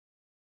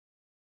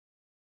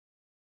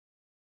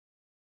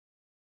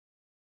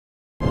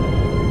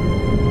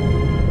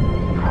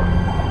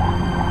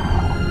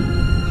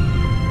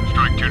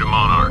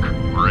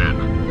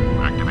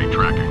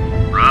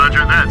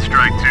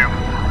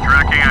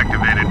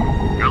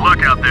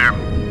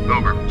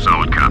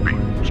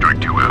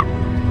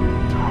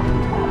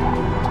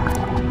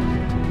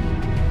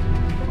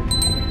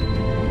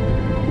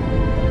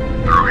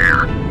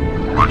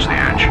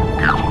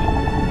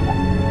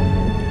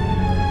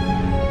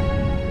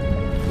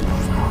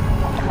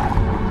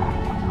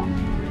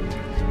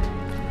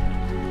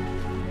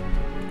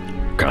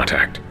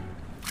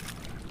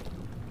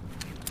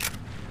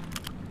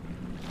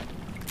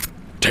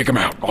Take him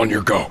out. On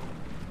your go.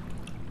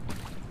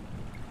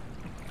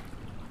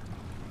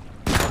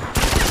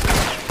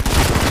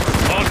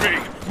 On me.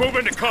 Move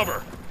into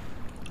cover.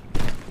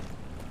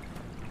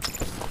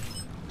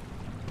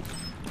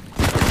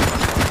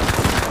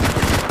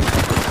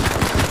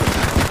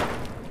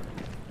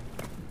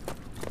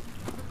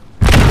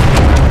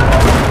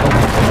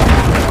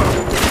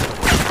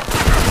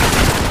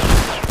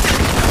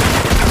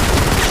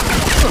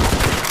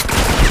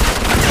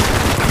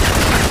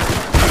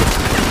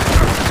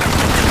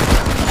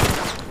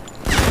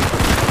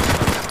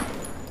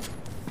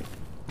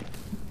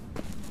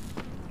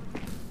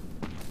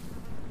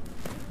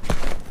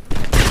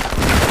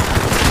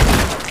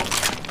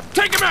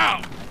 Take him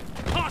out!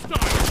 Hostile!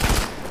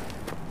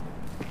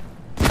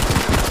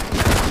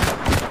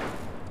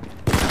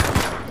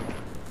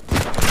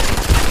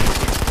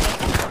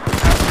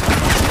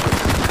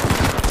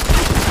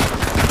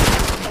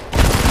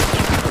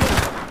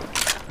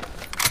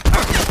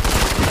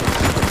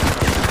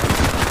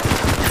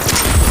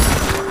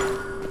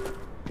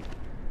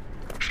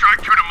 Strike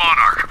 2 to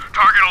Monarch.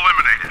 Target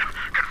eliminated.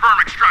 Confirm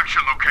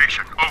extraction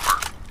location. Over.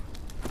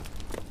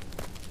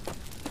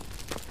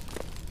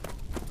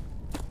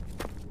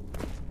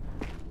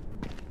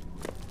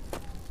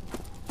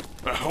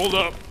 Hold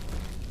up.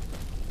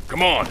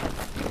 Come on.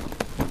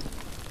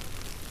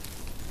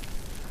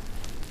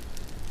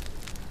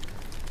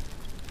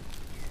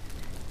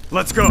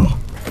 Let's go.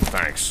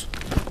 Thanks.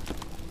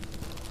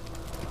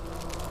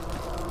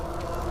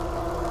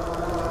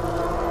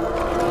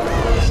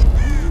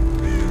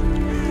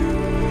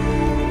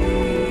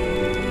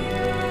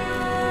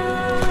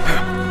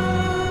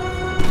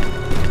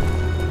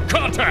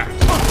 Contact!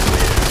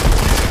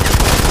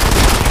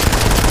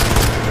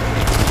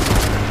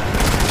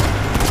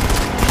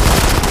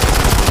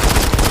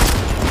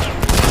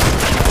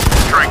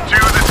 Strike 2,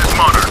 this is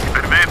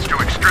Monarch. Advance to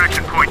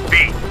extraction point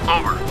B.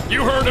 Over.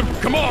 You heard him.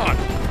 Come on!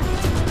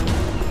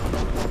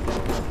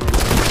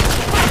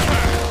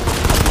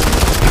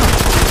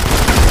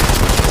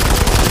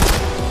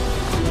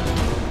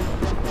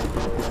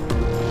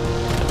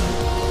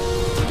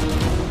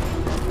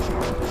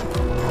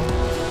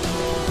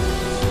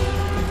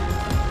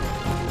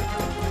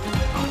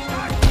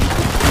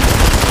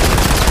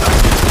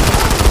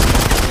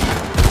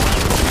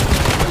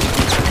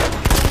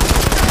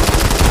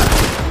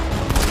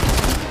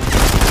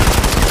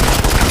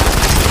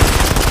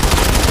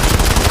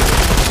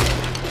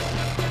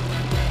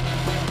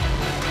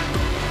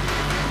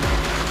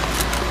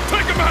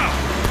 Take him out!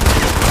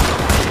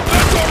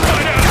 That's all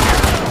right out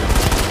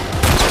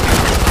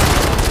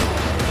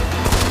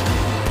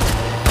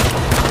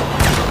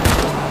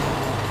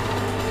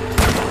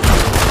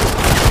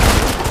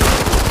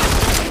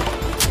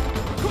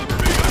Cover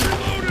me, I'm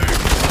reloading!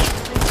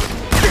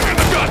 Get in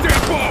the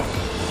goddamn boat!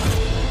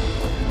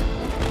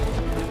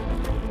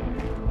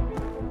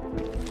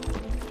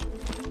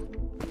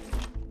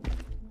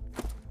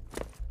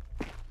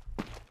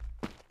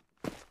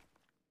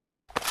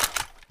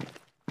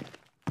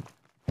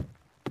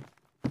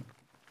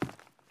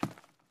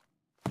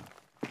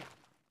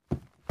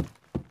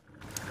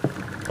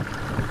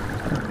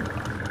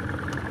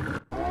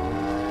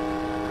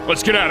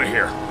 Let's get out of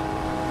here.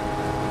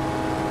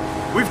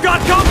 We've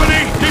got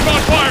company! Keep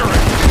on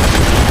firing!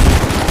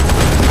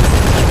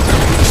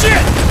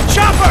 Shit!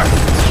 Chopper!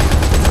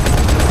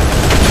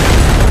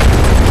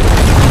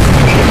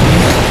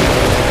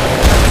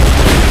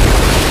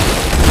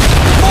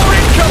 More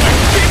incoming!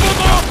 Keep them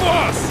off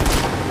us!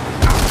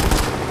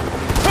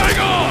 Hang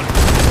on!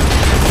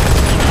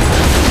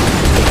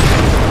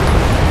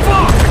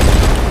 Fuck!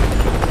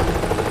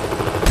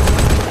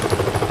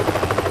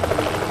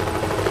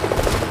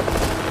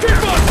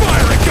 Keep on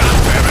firing,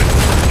 goddammit!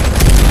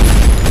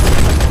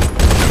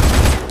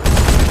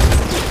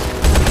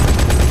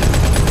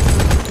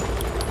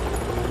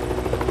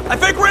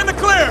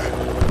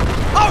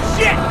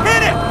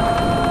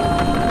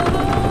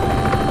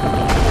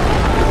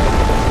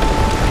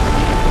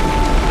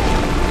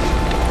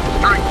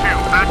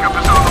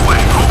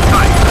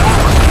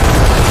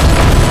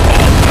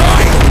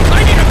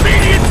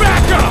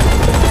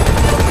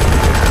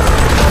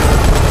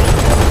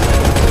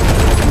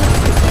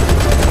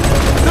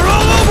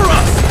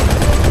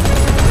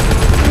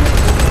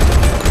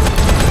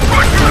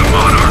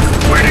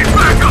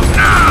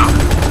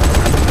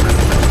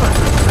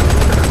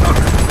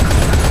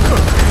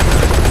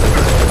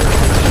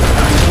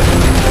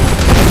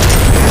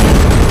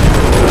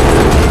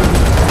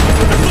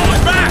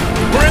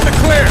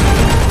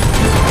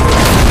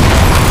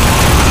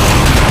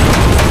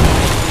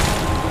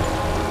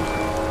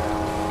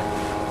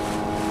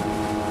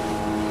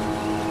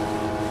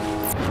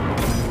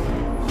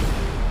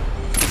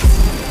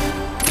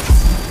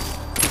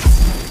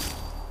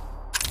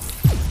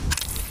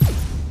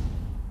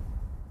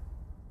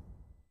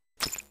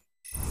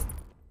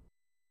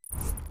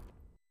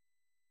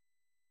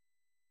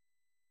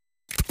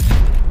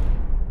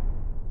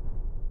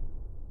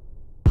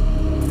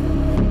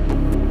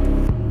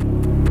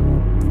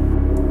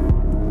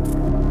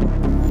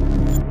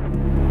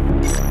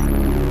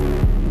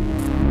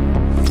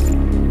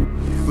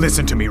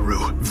 Listen to me,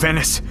 Rue.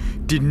 Venice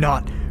did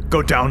not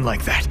go down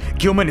like that.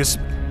 Gilman is...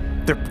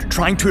 They're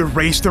trying to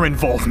erase their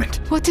involvement.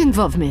 What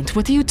involvement?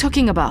 What are you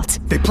talking about?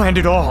 They planned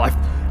it all.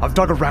 I've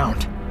dug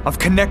around. I've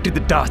connected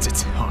the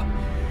dots.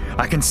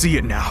 I can see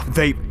it now.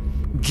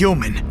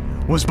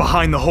 Gilman was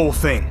behind the whole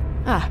thing.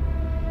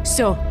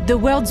 So the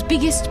world's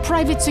biggest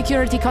private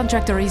security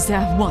contractor is,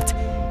 what?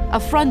 A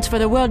front for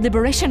the World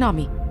Liberation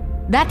Army.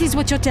 That is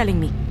what you're telling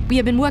me. We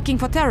have been working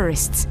for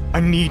terrorists.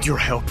 I need your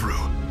help, Rue.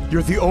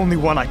 You're the only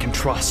one I can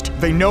trust.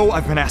 They know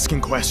I've been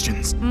asking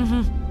questions.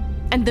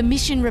 And the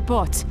mission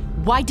report.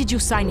 Why did you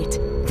sign it?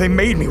 They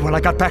made me when I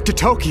got back to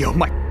Tokyo.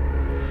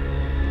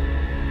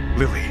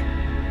 Lily.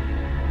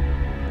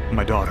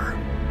 My daughter.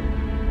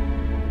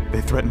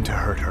 They threatened to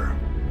hurt her.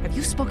 Have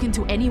you spoken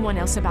to anyone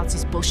else about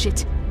this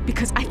bullshit?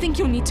 Because I think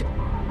you need to...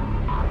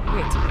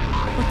 Wait,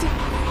 what the...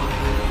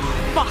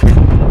 Fuck!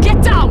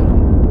 Get down!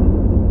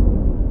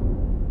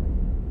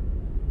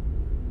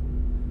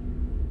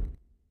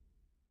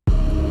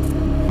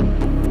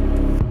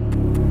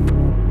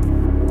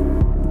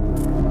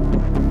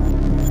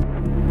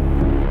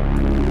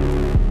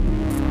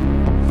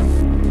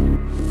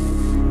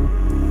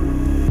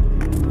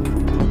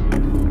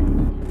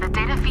 The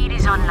data feed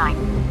is online.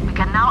 We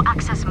can now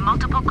access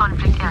multiple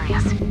conflict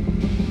areas.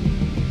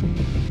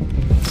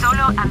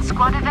 Solo and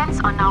squad events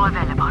are now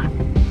available.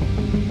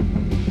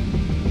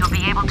 You'll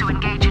be able to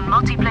engage in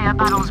multiplayer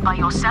battles by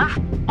yourself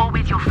or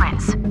with your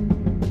friends.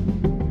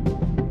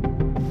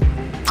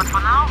 But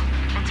for now,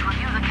 let's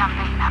review the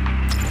campaign map.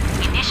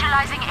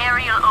 Initializing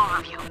aerial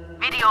overview.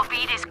 Video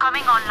feed is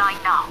coming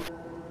online now.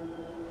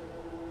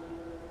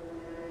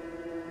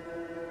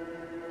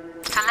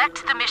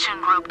 Select the mission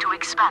group to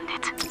expand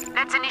it.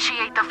 Let's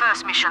initiate the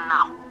first mission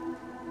now.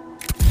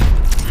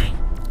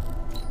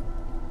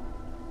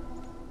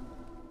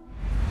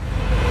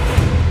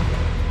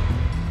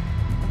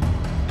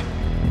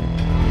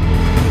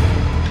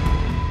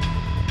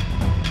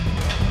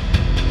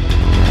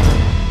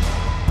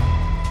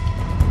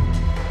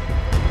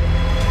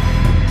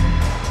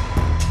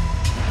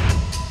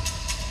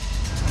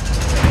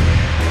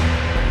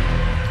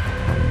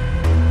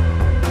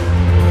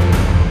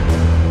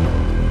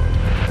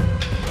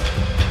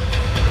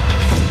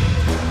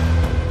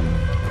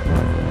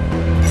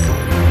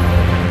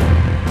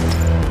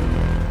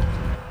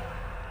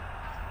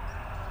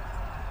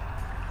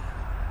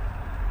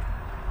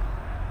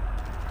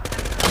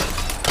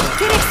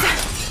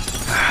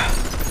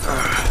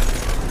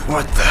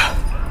 What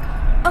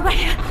the? Over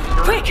here!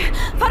 Quick!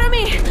 Follow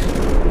me!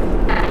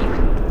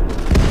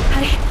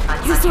 Hurry!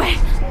 This way!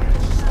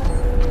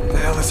 What the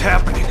hell is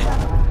happening?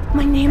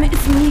 My name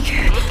is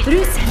Miku.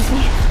 Rue sent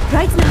me.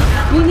 Right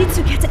now, we need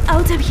to get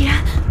out of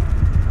here.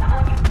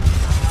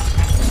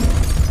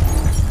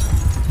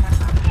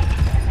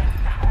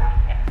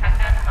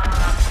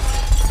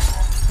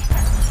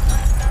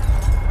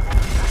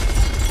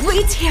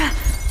 Wait here!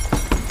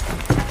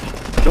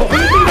 Don't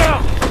leave me now!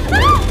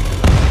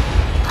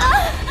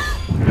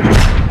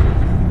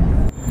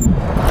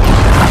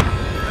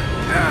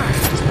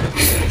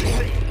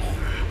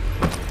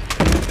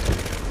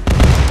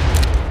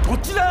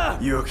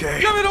 You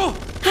okay?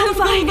 I'm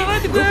fine! Run!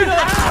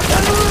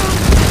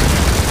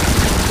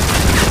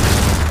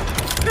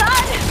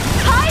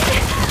 Hide!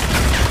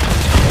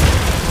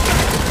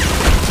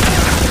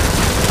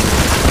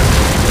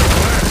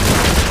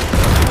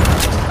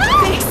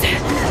 Thanks!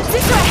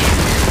 This way!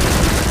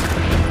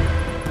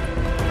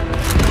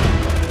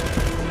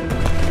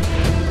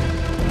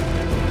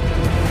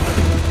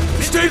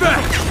 Stay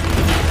back!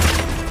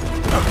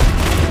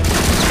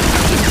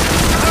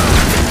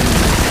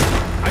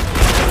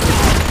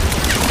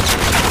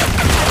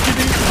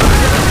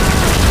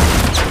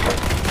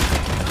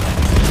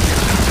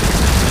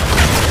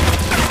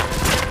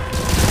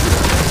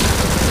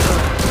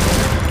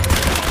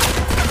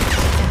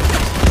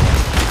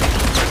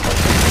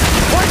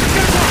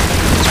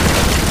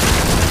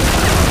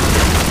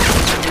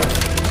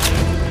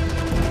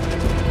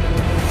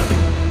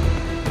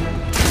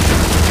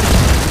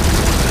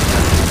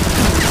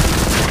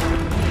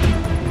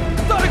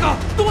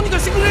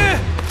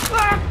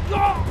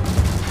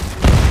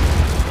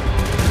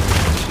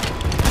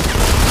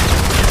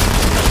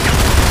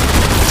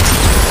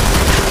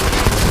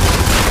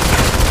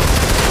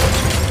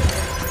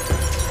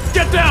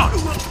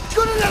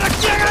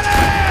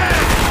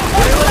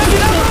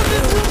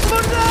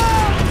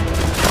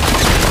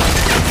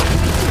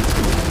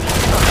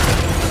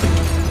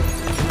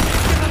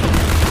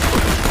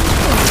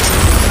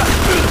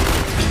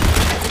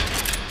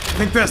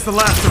 I think that's the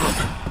last of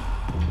them.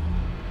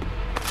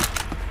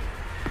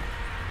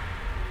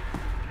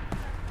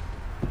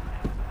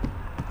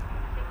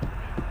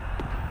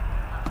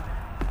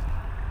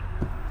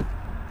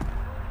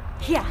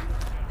 Here,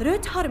 Rue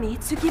told me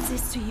to give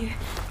this to you,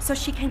 so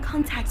she can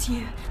contact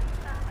you.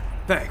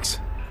 Thanks.